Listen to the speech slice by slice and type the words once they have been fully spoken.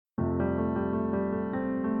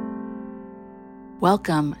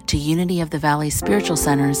Welcome to Unity of the Valley Spiritual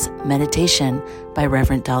Center's Meditation by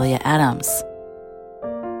Reverend Dalia Adams.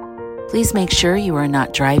 Please make sure you are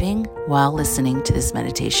not driving while listening to this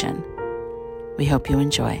meditation. We hope you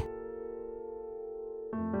enjoy.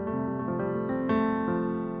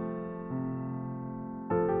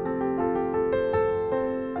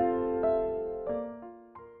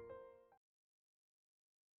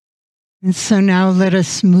 And so now let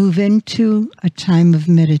us move into a time of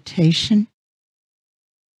meditation.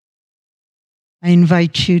 I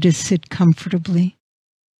invite you to sit comfortably,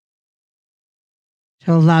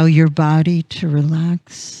 to allow your body to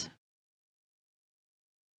relax.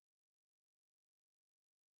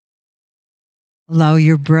 Allow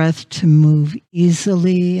your breath to move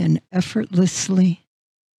easily and effortlessly.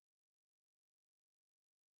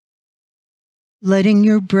 Letting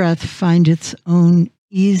your breath find its own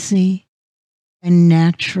easy and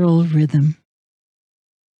natural rhythm.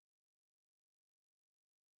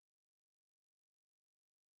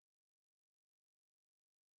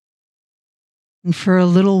 And for a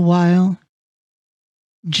little while,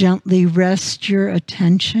 gently rest your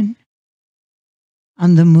attention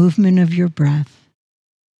on the movement of your breath.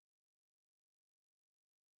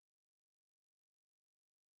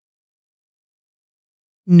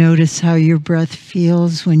 Notice how your breath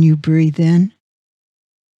feels when you breathe in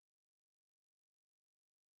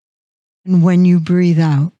and when you breathe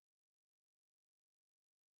out.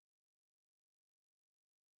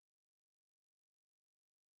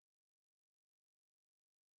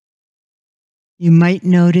 You might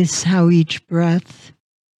notice how each breath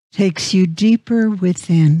takes you deeper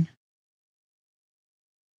within.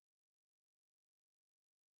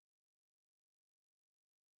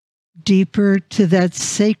 Deeper to that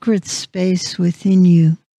sacred space within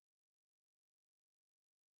you,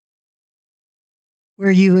 where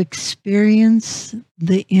you experience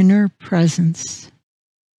the inner presence.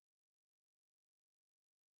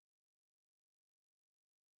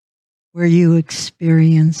 Where you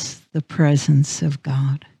experience the presence of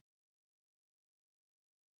God.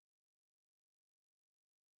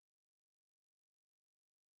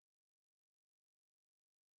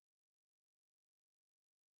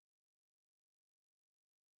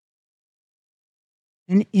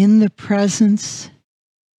 And in the presence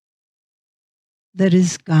that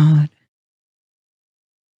is God,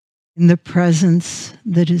 in the presence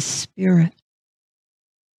that is Spirit,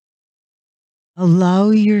 allow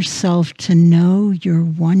yourself to know your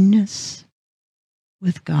oneness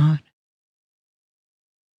with God.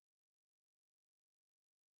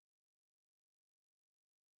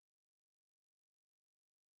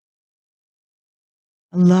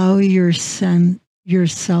 Allow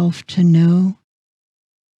yourself to know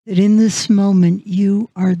that in this moment you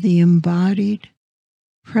are the embodied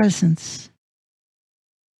presence,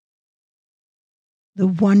 the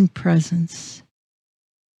one presence.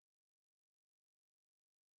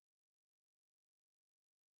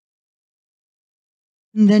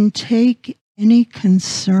 And then take any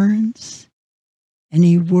concerns,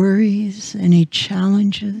 any worries, any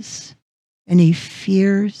challenges, any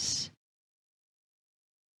fears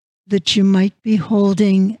that you might be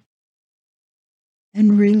holding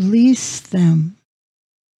and release them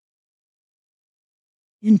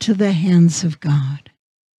into the hands of God.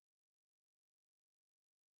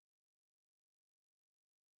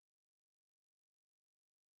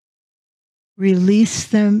 Release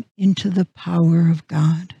them into the power of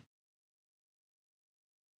God.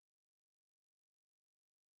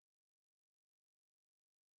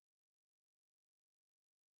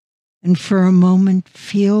 And for a moment,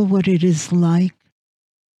 feel what it is like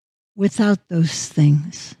without those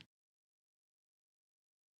things,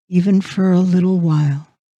 even for a little while.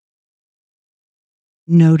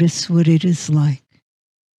 Notice what it is like.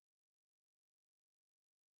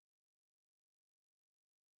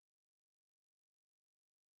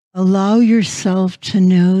 Allow yourself to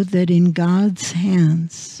know that in God's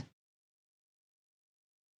hands,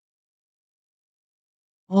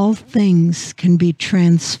 all things can be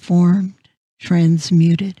transformed,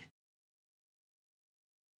 transmuted.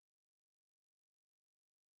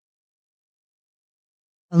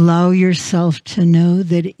 Allow yourself to know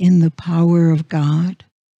that in the power of God,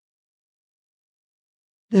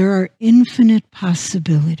 there are infinite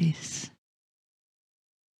possibilities.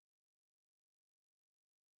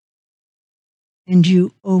 And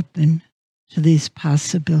you open to these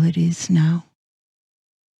possibilities now.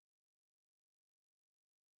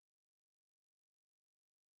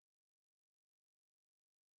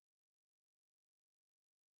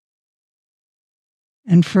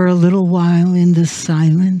 And for a little while in the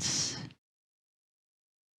silence,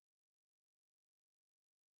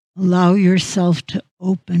 Allow yourself to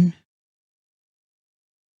open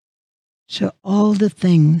to all the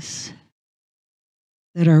things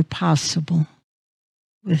that are possible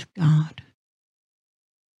with God.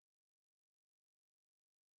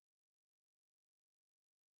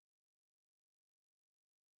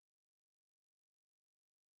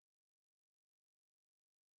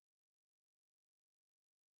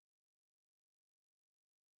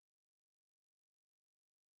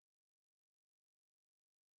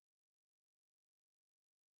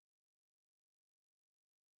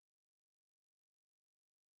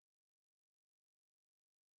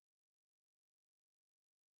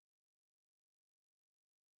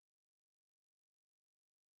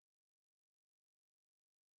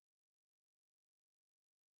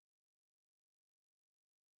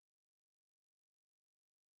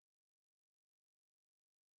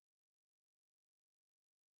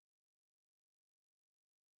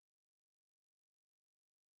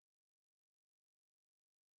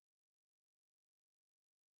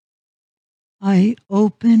 I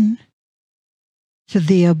open to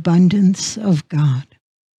the abundance of God.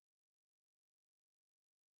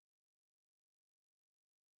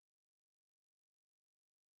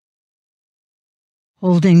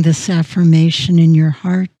 Holding this affirmation in your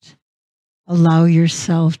heart, allow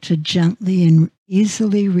yourself to gently and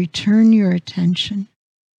easily return your attention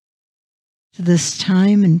to this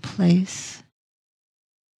time and place.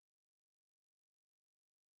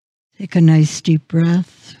 Take a nice deep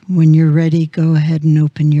breath. When you're ready, go ahead and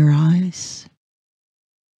open your eyes.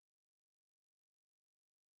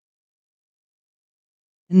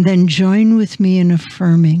 And then join with me in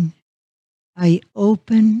affirming, I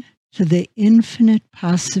open to the infinite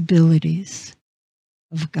possibilities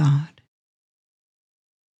of God.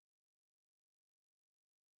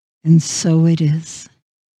 And so it is.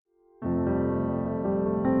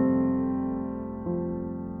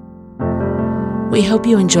 We hope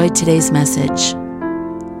you enjoyed today's message.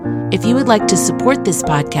 If you would like to support this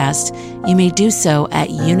podcast, you may do so at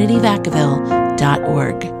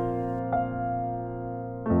unityvacaville.org.